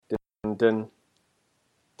dun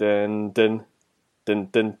dun dun. Dun,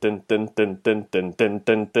 dun, dun, dun, dun, dun, dun, dun, dun,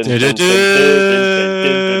 dun, dun,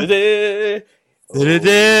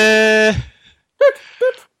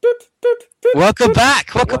 Welcome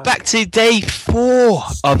back. Welcome back to day 4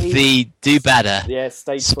 of the Do Better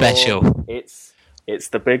stage special. 4. It's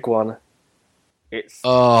the big one. It's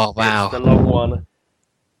wow. It's the long one.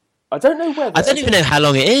 I don't know whether. I don't even know how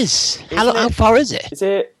long it is. How far is it? Is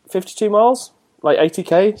it 52 miles? Like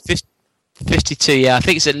 80k? 52, yeah. I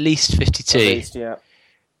think it's at least 52. At least, yeah.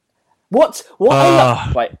 What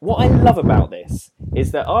I love about this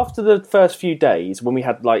is that after the first few days, when we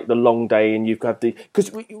had like the long day and you've got because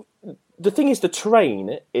the thing is, the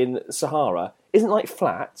terrain in Sahara isn't like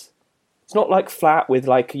flat. It's not like flat with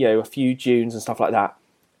like, you know, a few dunes and stuff like that.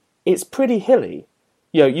 It's pretty hilly.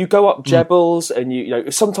 You know, you go up jebels and you know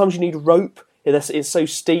sometimes you need rope. It's so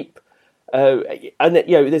steep. And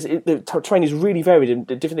you know, the terrain is really varied and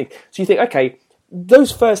different things. So you think, okay, those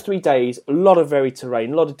first 3 days, a lot of varied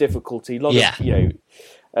terrain, a lot of difficulty, a lot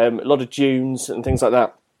of dunes and things like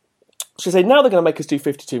that. So you say now they're going to make us do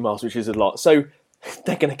 52 miles, which is a lot. So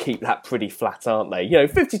they're going to keep that pretty flat, aren't they? You know,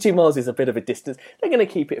 52 miles is a bit of a distance. They're going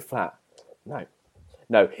to keep it flat. No.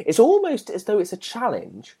 It's almost as though it's a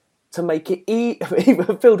challenge to make it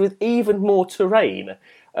filled with even more terrain.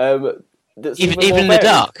 Even in the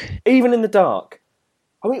dark. Even in the dark.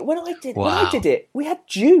 I mean, when I did it, we had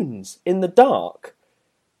dunes in the dark.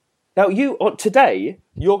 Now today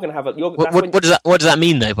you're going to have a. What does that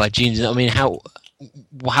mean though by dunes? I mean, how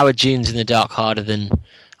are dunes in the dark harder than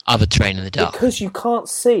other terrain in the dark? Because you can't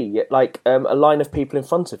see like a line of people in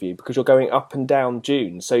front of you because you're going up and down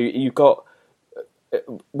dunes. So you've got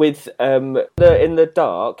with in the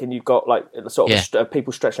dark, and you've got like sort of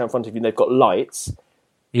people stretched out in front of you, and they've got lights.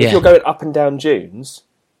 Yeah. If you're going up and down dunes,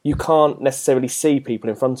 you can't necessarily see people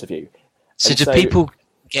in front of you. So do people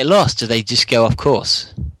get lost? Do they just go off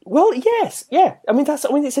course? Well, yes, yeah. I mean,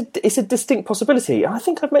 it's a distinct possibility. I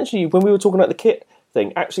think I've mentioned to you when we were talking about the kit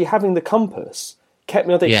thing. Actually, having the compass kept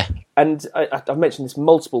me on the. Yeah. And I've mentioned this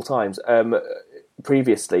multiple times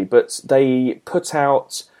previously, but they put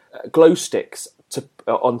out glow sticks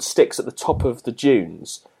on sticks at the top of the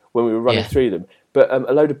dunes when we were running through them. But a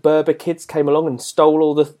load of Berber kids came along and stole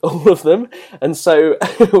all of them, and so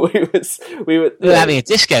we were having a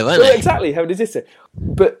disco, weren't they? Exactly, having a disco.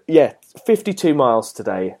 But yeah, 52 miles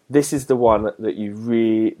today. This is the one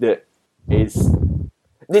that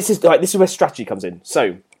this is where strategy comes in.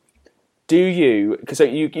 So, you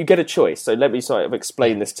get a choice. So let me sort of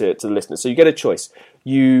explain this to the listeners. So you get a choice.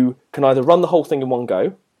 You can either run the whole thing in one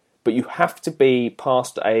go, but you have to be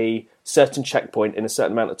past a certain checkpoint in a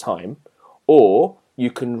certain amount of time. Or you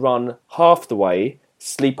can run half the way,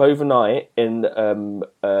 sleep overnight in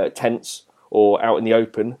tents or out in the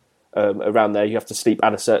open around there. You have to sleep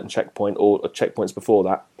at a certain checkpoint or checkpoints before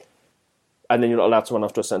that, and then you're not allowed to run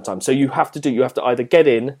after a certain time. So you have to either get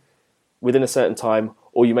in within a certain time,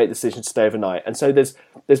 or you make the decision to stay overnight. And so there's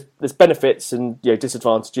benefits and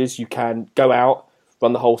disadvantages. You can go out,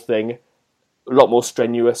 run the whole thing, a lot more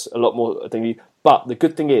strenuous, a lot more thingy. But the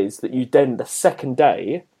good thing is that you then the second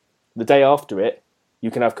day. The day after it,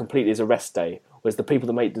 you can have completely as a rest day, whereas the people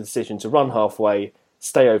that make the decision to run halfway,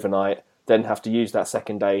 stay overnight, then have to use that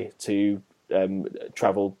second day to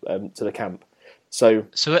travel to the camp. So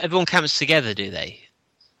everyone camps together, do they?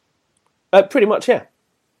 Pretty much, yeah.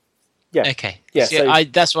 Yeah. Okay. Yeah. So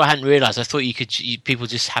that's what I hadn't realised. I thought people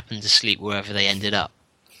just happened to sleep wherever they ended up.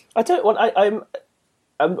 I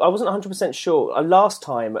wasn't 100% sure. Last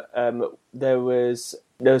time there was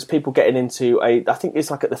people getting into I think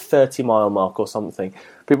it's like at the 30 mile mark or something.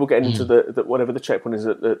 People getting into the whatever the checkpoint is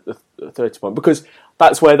at the 30 mile, because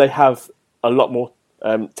that's where they have a lot more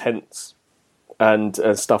tents and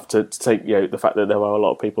stuff to take. The fact that there are a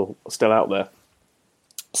lot of people still out there.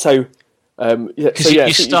 So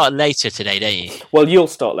you start later today, don't you? Well, you'll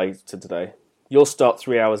start later today. You'll start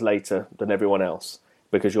 3 hours later than everyone else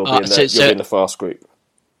because you'll be in the fast group.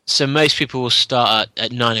 So most people will start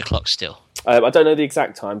at 9 o'clock still. I don't know the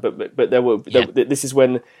exact time, but there will. This is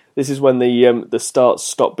when the starts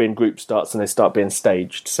stop being group starts and they start being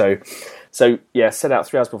staged. So yeah, set out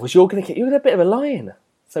 3 hours before. So you're a bit of a lion.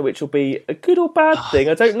 So which will be a good or bad thing,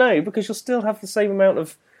 I don't know, because you'll still have the same amount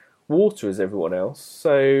of water as everyone else.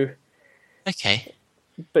 So okay,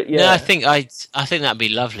 but yeah, no, I think that'd be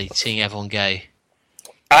lovely seeing everyone go.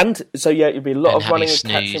 And so yeah, it'll be a lot of running and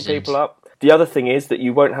catching people up. The other thing is that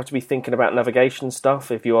you won't have to be thinking about navigation stuff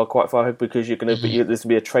if you are quite far ahead, because you're going to be there's going to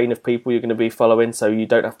be a train of people you're going to be following, so you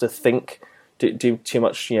don't have to do too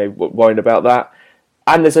much, worrying about that.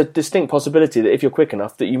 And there's a distinct possibility that if you're quick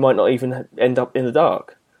enough, that you might not even end up in the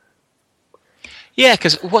dark. Yeah,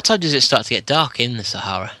 because what time does it start to get dark in the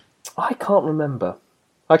Sahara? I can't remember,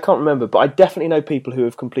 but I definitely know people who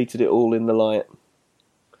have completed it all in the light.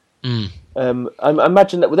 I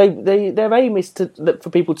imagine that their aim is for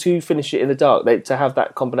people to finish it in the dark, to have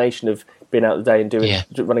that combination of being out the day and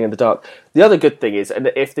running in the dark. The other good thing is,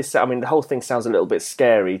 and if this, I mean, the whole thing sounds a little bit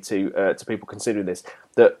scary to people considering this,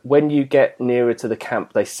 that when you get nearer to the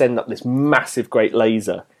camp, they send up this massive, great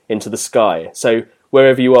laser into the sky. So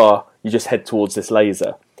wherever you are, you just head towards this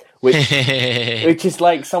laser. Which is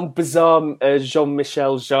like some bizarre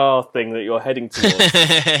Jean-Michel Jarre thing that you're heading towards.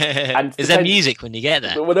 And is there music when you get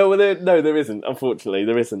there? Well, no, there isn't. Unfortunately,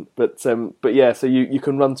 there isn't. But yeah, so you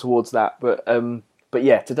can run towards that. But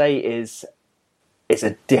yeah, today is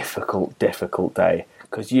a difficult day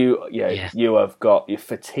because you have got your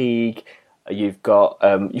fatigue. You've got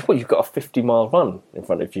you've got a 50-mile run in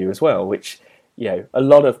front of you as well, which a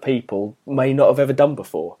lot of people may not have ever done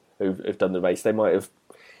before who've done the race. They might have.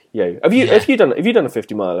 Have you done a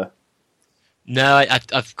 50 miler? No,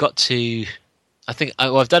 I've got to. I think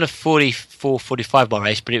I've done a 45 mile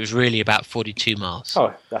race, but it was really about 42 miles.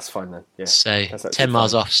 Oh, that's fine then. Yeah, so 10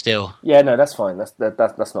 miles off still. Yeah, no, that's fine.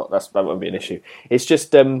 That won't be an issue. It's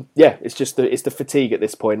just it's the fatigue at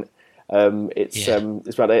this point. It's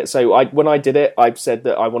about it. So when I did it, I said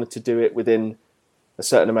that I wanted to do it within a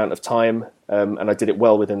certain amount of time, and I did it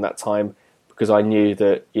well within that time because I knew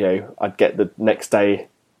that I'd get the next day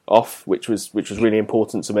off, which was really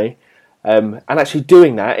important to me. And actually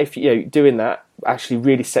doing that actually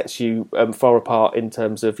really sets you far apart in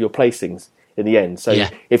terms of your placings in the end. So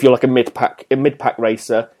if you're like a mid-pack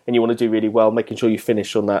racer and you want to do really well, making sure you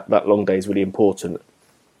finish on that long day is really important.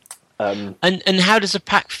 And how does a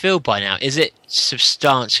pack feel by now? Is it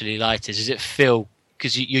substantially lighter? Does it feel,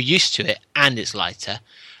 because you're used to it and it's lighter,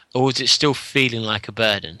 or is it still feeling like a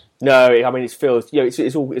burden? No, I mean it feels.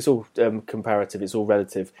 It's all comparative. It's all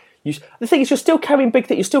relative. The thing is, you're still carrying big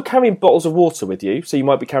things. You're still carrying bottles of water with you, so you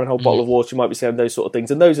might be carrying a whole bottle of water. You might be saying those sort of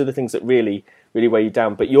things, and those are the things that really, really weigh you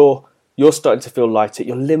down. But you're starting to feel lighter.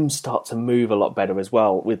 Your limbs start to move a lot better as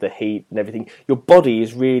well with the heat and everything. Your body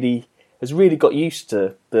has really got used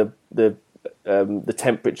to the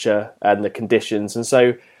temperature and the conditions, and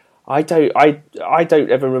so I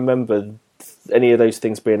don't ever remember any of those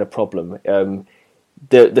things being a problem.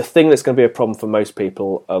 The thing that's going to be a problem for most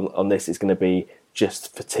people on this is going to be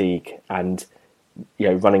just fatigue and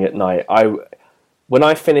running at night. When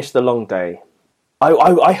I finished the long day,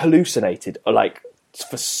 I hallucinated like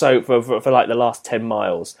for like the last 10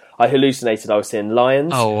 miles. I hallucinated I was seeing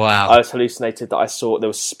lions. Oh wow! I hallucinated that I saw there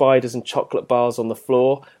were spiders and chocolate bars on the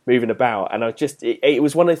floor moving about, and it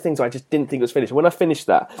was one of the things I just didn't think it was finished. When I finished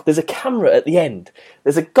that, there's a camera at the end.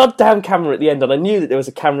 There's a goddamn camera at the end, and I knew that there was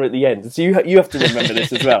a camera at the end. So you have to remember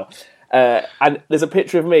this as well. And there's a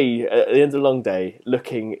picture of me at the end of the long day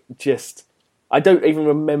looking just. I don't even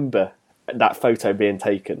remember that photo being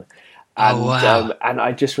taken. And, wow. And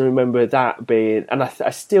I just remember that being, and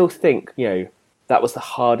I still think that was the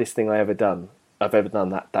hardest thing I've ever done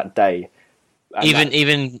that day. And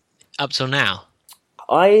even up till now,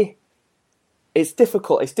 it's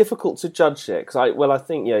difficult to judge it because I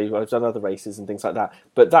think I've done other races and things like that,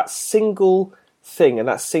 but that single thing and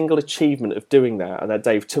that single achievement of doing that and that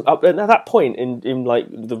day up at that point in like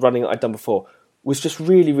the running that I'd done before was just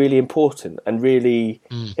really, really important and really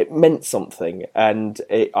it meant something, and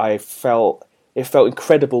it felt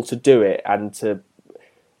incredible to do it, and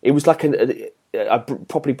it was like I'd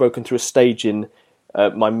properly broken through a stage in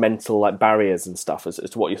my mental like barriers and stuff as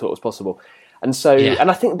to what you thought was possible, and so and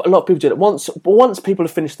I think a lot of people do it once people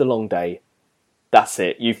have finished the long day. That's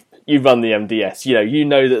it. You've run the MdS. You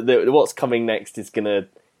know that what's coming next is gonna.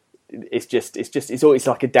 It's always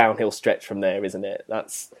like a downhill stretch from there, isn't it?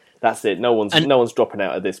 That's it. No one's dropping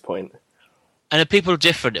out at this point. And are people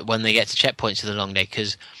different when they get to checkpoints of the long day?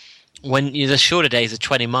 Because when the shorter days are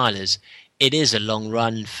 20 milers, it is a long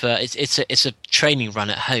run for it's a training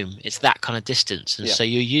run at home. It's that kind of distance, and so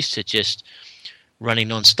you're used to just running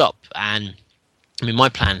non-stop. And I mean, my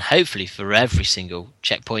plan, hopefully for every single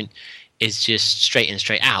checkpoint, is just straight in,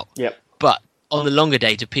 straight out. Yep. But on the longer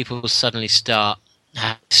day, do people suddenly start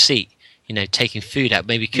having a seat? Taking food out,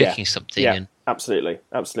 maybe cooking something. Yeah. Absolutely.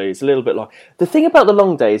 It's a little bit like the thing about the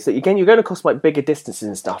long days that again you're going across like bigger distances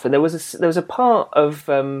and stuff. And there was a part of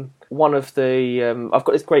one of the I've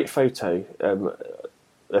got this great photo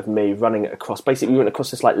of me running across. Basically, we went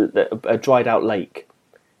across this like a dried out lake,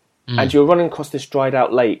 and you were running across this dried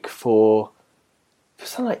out lake for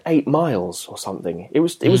something like 8 miles or something. It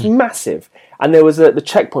was massive, and there was the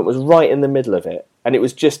checkpoint was right in the middle of it. And it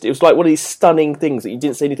was like one of these stunning things that you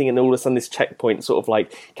didn't see anything, and all of a sudden this checkpoint sort of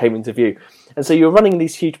like came into view. And so you were running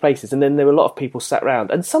these huge paces, and then there were a lot of people sat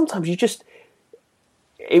around, and sometimes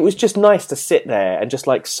it was just nice to sit there and just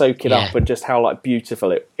like soak it up, and just how like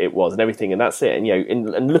beautiful it was and everything, and that's it. And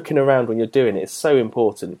and looking around when you're doing it is so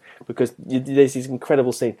important, because there's these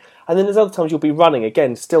incredible scenes. And then there's other times you'll be running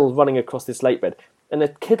again, still running across this lake bed, and a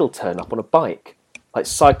kid will turn up on a bike, like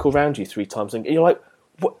cycle round you 3 times, and you're like,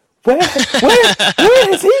 where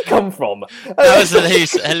has he come from? That was an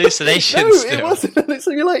hallucination. No, it wasn't.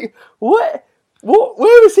 So you're like, what?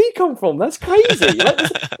 Where has he come from? That's crazy. Like,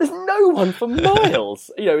 there's no one for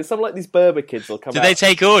miles. Some like these Berber kids will come out. Do they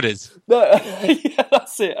take orders? No, yeah,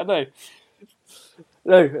 that's it. I know.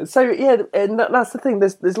 No, so yeah, and that's the thing.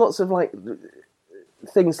 There's lots of like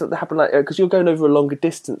things that happen, like because you're going over a longer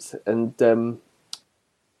distance, and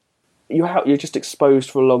you're just exposed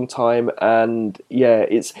for a long time, and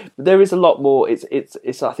there is a lot more. It's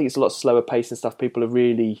I think it's a lot slower pace and stuff. People are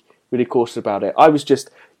really really cautious about it. I was just,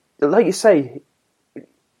 like you say,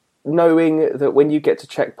 knowing that when you get to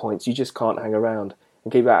checkpoints, you just can't hang around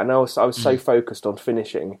and keep out. And I was so focused on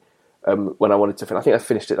finishing when I wanted to finish. I think I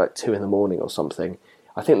finished at like 2 a.m. or something.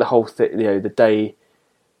 I think the whole thing, the day,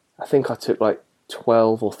 I think I took like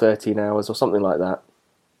 12 or 13 hours or something like that.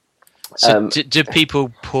 So do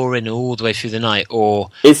people pour in all the way through the night, or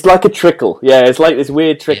it's like a trickle? Yeah, it's like this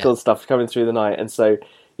weird trickle stuff coming through the night, and so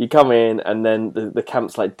you come in, and then the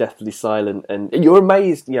camp's like deathly silent, and you're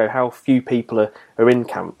amazed, how few people are in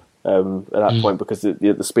camp at that point, because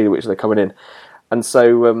the speed at which they're coming in, and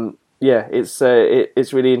so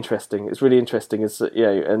it's really interesting. It's really interesting,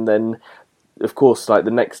 and then of course, like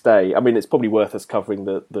the next day, I mean, it's probably worth us covering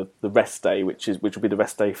the rest day, which will be the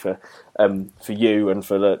rest day for you and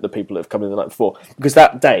for the people that have come in the night before. Because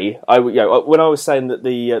that day, when I was saying that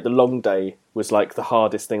the long day was like the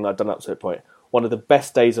hardest thing that I'd done up to that point, one of the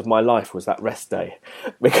best days of my life was that rest day,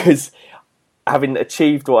 because having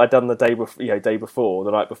achieved what I'd done the day before,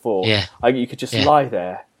 the night before, you could just lie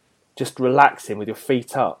there, just relaxing with your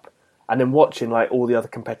feet up, and then watching like all the other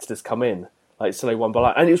competitors come in. Like so, one by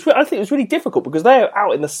one, and I think it was really difficult because they're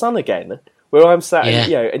out in the sun again, where I'm sat,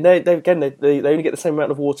 and they only get the same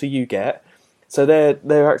amount of water you get, so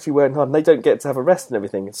they're actually working hard, and they don't get to have a rest and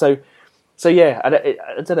everything. So yeah, and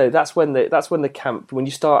I don't know. That's when the camp, when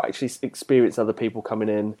you start actually experience other people coming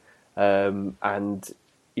in, and then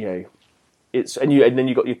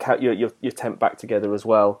you got your tent back together as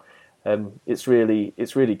well. It's really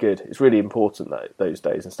good. It's really important those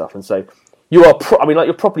days and stuff, and so. You are,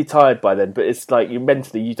 you're properly tired by then, but it's like you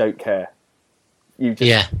mentally, you don't care. You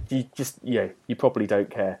properly don't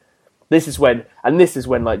care. This is when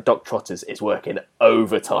like Doc Trotters is working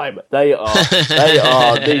overtime. They are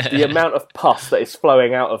the amount of pus that is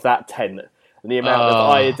flowing out of that tent, and the amount of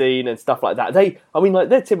iodine and stuff like that.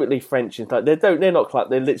 They're typically French, and like they're not like,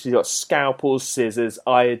 they've literally got scalpels, scissors,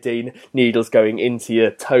 iodine needles going into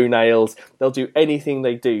your toenails. They'll do anything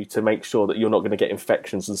they do to make sure that you're not going to get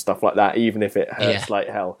infections and stuff like that, even if it hurts like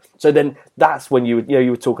hell. So then that's when you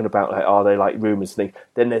were talking about like, are they like rumours and things?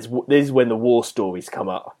 Then this is when the war stories come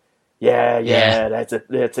up. They had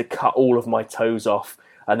to cut all of my toes off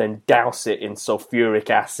and then douse it in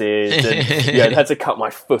sulfuric acid, and had to cut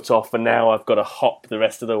my foot off, and now I've got to hop the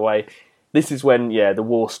rest of the way. This is when the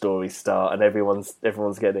war stories start, and everyone's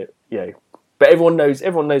getting it, But everyone knows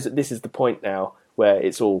that this is the point now where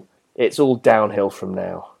it's all downhill from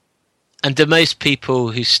now. And do most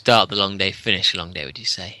people who start the long day finish the long day, would you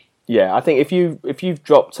say? Yeah, I think if you've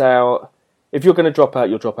dropped out, if you're going to drop out,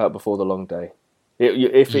 you'll drop out before the long day.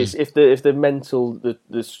 If the mental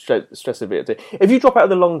the stress of it, if you drop out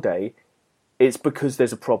of the long day, it's because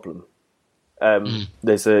there's a problem.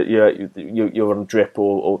 There's you're on drip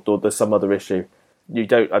or there's some other issue. I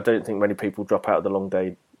don't think many people drop out of the long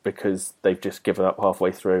day because they've just given up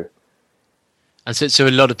halfway through. And so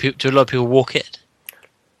a lot of people walk it.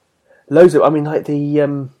 Loads of, like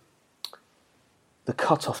the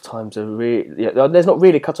cut-off times are really. There's not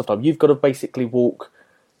really a cut-off time. You've got to basically walk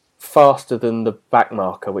faster than the back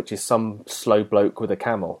marker, which is some slow bloke with a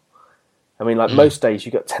camel. Most days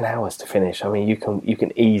you've got 10 hours to finish. You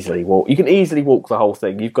can easily walk. You can easily walk the whole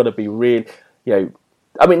thing. You've got to be real.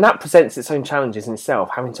 That presents its own challenges in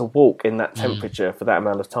itself, having to walk in that temperature for that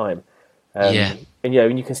amount of time. And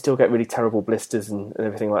you can still get really terrible blisters and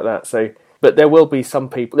everything like that. So, but there will be some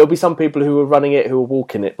people. There'll be some people who are running it who are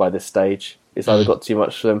walking it by this stage. It's either got too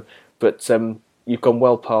much for them, but you've gone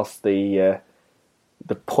well past the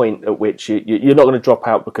point at which you're not going to drop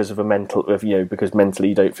out because of because mentally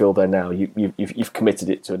you don't feel there now. You've committed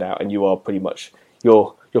it to now, and you are pretty much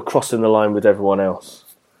you're crossing the line with everyone else.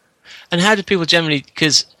 And how do people generally?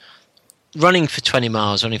 Because running for 20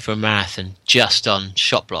 miles, running for a marathon, just on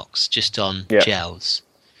shot blocks, just on gels,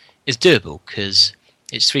 is doable because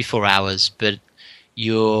it's 3-4 hours, but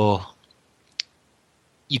you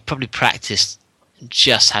probably practiced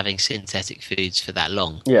just having synthetic foods for that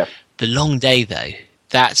long. Yeah. The long day, though,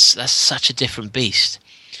 that's such a different beast.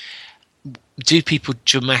 Do people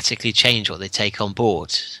dramatically change what they take on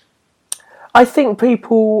board? I think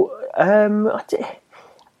people... when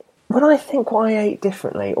I think what I ate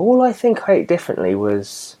differently, all I think I ate differently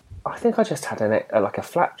was... I think I just had an extra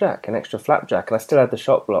flapjack, and I still had the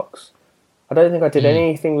shot blocks. I don't think I did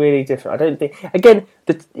anything really different. I don't think... Again,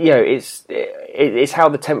 it's how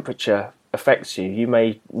the temperature affects you. You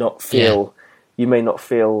may not feel... You may not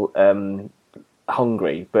feel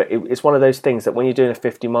hungry, but it's one of those things that when you're doing a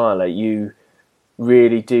 50-miler, you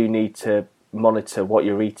really do need to monitor what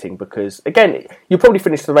you're eating, because again, you'll probably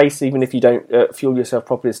finish the race even if you don't fuel yourself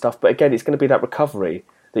properly and stuff, but again, it's going to be that recovery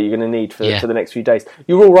that you're going to need for the next few days.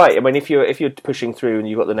 You're all right. I mean, if you're pushing through and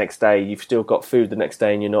you've got the next day, you've still got food the next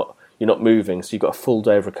day and you're not moving, so you've got a full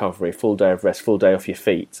day of recovery, full day of rest, full day off your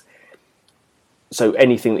feet. So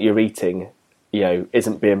anything that you're eating,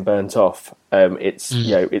 isn't being burnt off.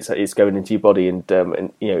 It's going into your body and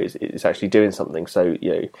it's actually doing something. So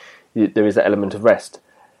there is that element of rest.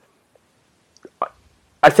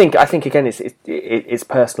 I think again it's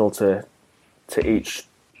personal to each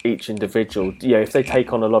individual. If they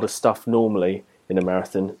take on a lot of stuff normally in a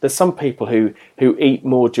marathon, there's some people who eat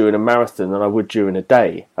more during a marathon than I would during a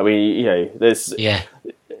day. I mean, there's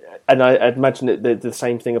and I imagine that the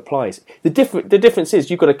same thing applies. The difference is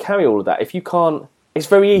you've got to carry all of that. If you can't, it's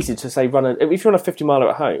very easy to say if you're on a 50-miler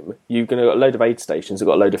at home, you're going to got a load of aid stations that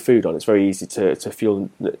got a load of food on. It's very easy to fuel,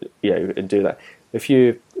 and do that. If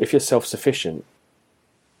you're self-sufficient,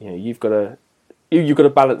 you've got to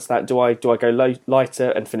balance that. Do I go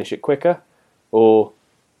lighter and finish it quicker, or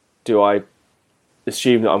do I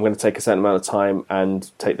assume that I'm going to take a certain amount of time and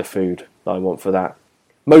take the food that I want for that?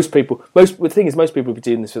 The thing is, most people will be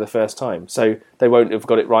doing this for the first time, so they won't have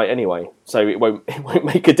got it right anyway. So it won't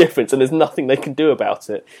make a difference, and there's nothing they can do about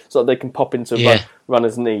it. It's not like they can pop into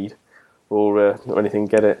runner's need or anything and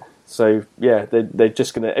get it. So they're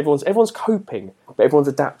just gonna. Everyone's coping, but everyone's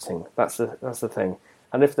adapting. That's the thing.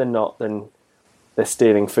 And if they're not, then they're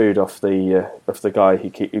stealing food off the guy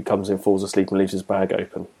who comes in, falls asleep, and leaves his bag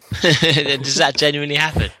open. Does that genuinely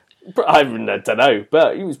happen? I don't know,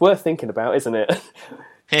 but it was worth thinking about, isn't it?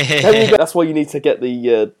 That's why you need to get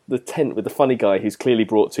the tent with the funny guy who's clearly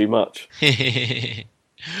brought too much.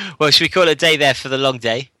 Well, should we call it a day there for the long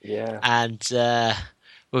day? Yeah. And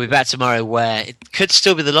we'll be back tomorrow, where it could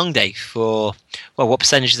still be the long day for, well, what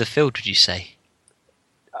percentage of the field would you say?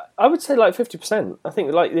 I would say like 50%. I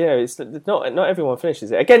think it's not everyone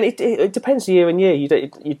finishes it. Again, it depends year and year.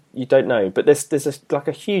 You don't know, but there's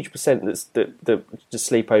a huge percent that just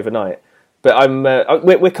sleep overnight. But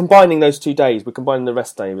we're combining those 2 days. We're combining the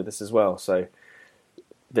rest day with this as well. So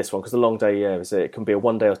this one, because the long day, it can be a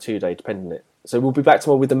 1 day or 2 day, depending on it. So we'll be back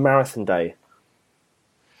tomorrow with the marathon day.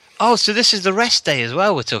 Oh, so this is the rest day as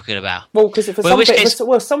well we're talking about. Well, because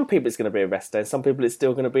some people it's going to be a rest day, and some people it's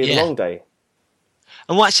still going to be a long day.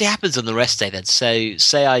 And what actually happens on the rest day then? So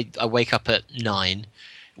say I wake up at 9.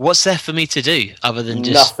 What's there for me to do other than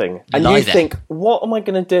just nothing? And you think, what am I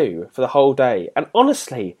going to do for the whole day? And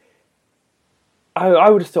honestly, I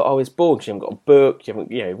would have thought, it's bored because you haven't got a book. You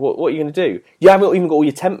haven't, what are you going to do? You haven't even got all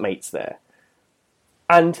your tent mates there.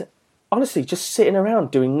 And honestly, just sitting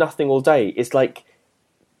around doing nothing all day is like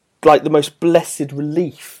the most blessed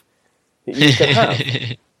relief that you can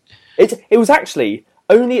have. It was actually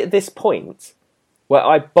only at this point where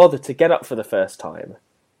I bothered to get up for the first time,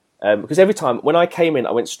 because every time when I came in,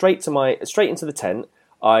 I went straight into the tent.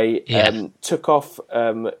 I took off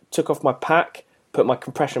my pack, put my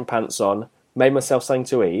compression pants on, made myself something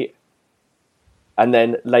to eat, and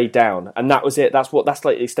then laid down. And that was it. That's like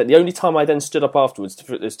the extent. The only time I then stood up afterwards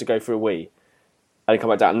was to go for a wee, and then come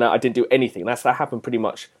back down. And I didn't do anything. That happened pretty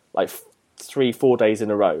much like 3-4 days in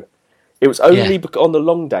a row. It was only on the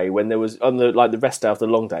long day, when there was on the rest day of the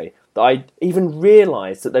long day, that I even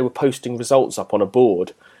realised that they were posting results up on a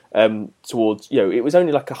board towards. It was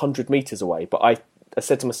only like 100 metres away, but I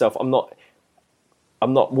said to myself, I'm not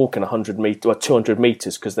walking 100 metres or 200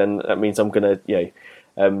 metres, because then that means I'm going to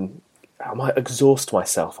I might exhaust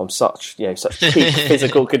myself. I'm such peak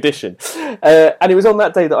physical condition. And it was on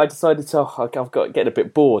that day that I decided I've got getting a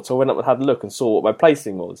bit bored, so I went up and had a look and saw what my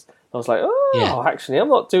placing was. I was like, actually, I'm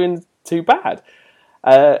not doing too bad.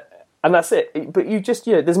 And that's it. But you just,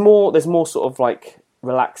 there's more sort of like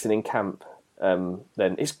relaxing in camp. Then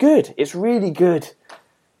it's good. It's really good.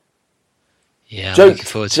 Yeah,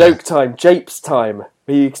 Joke time, japes time.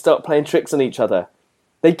 where you start playing tricks on each other.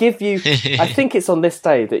 They give you. I think it's on this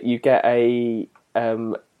day that you get a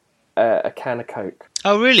can of Coke.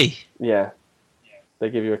 Oh, really? Yeah, they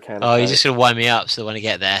give you a can. of Oh, Coke. you're just gonna wind me up, so when I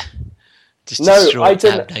get there, just No, destroy I it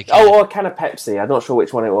to have didn't. no can. Oh, or a can of Pepsi. I'm not sure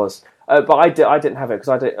which one it was, but I didn't have it because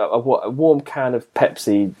I did a warm can of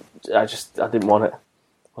Pepsi. I didn't want it.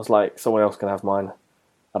 I was like, someone else can have mine.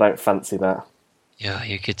 I don't fancy that. Yeah,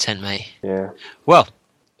 you're a good tent, mate. Yeah. Well,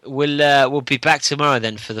 we'll be back tomorrow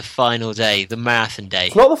then for the final day, the marathon day.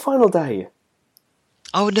 It's not the final day.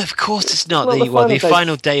 Oh no, of course it's not. It's not The the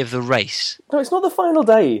final day of the race. No, it's not the final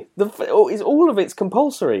day. All of it's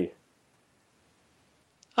compulsory.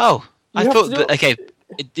 Oh, I have thought. to do But, it. okay,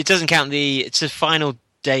 it doesn't count It's the final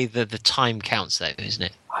day. The time counts though, isn't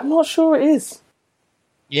it? I'm not sure it is.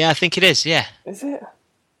 Yeah, I think it is. Yeah, Is it?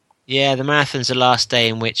 yeah. The marathon's the last day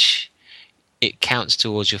in which it counts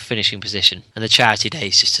towards your finishing position, and the charity day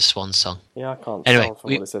is just a swan song. Yeah, I can't Anyway, tell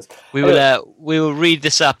from what it says. We will read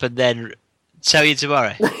this up and then tell you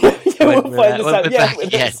tomorrow. Yeah, we'll find this out. we're Yeah, back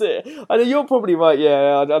that's it. I know you're probably right.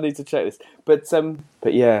 Yeah, I need to check this.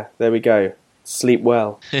 But yeah, there we go. Sleep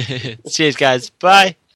well. Cheers, guys. Bye.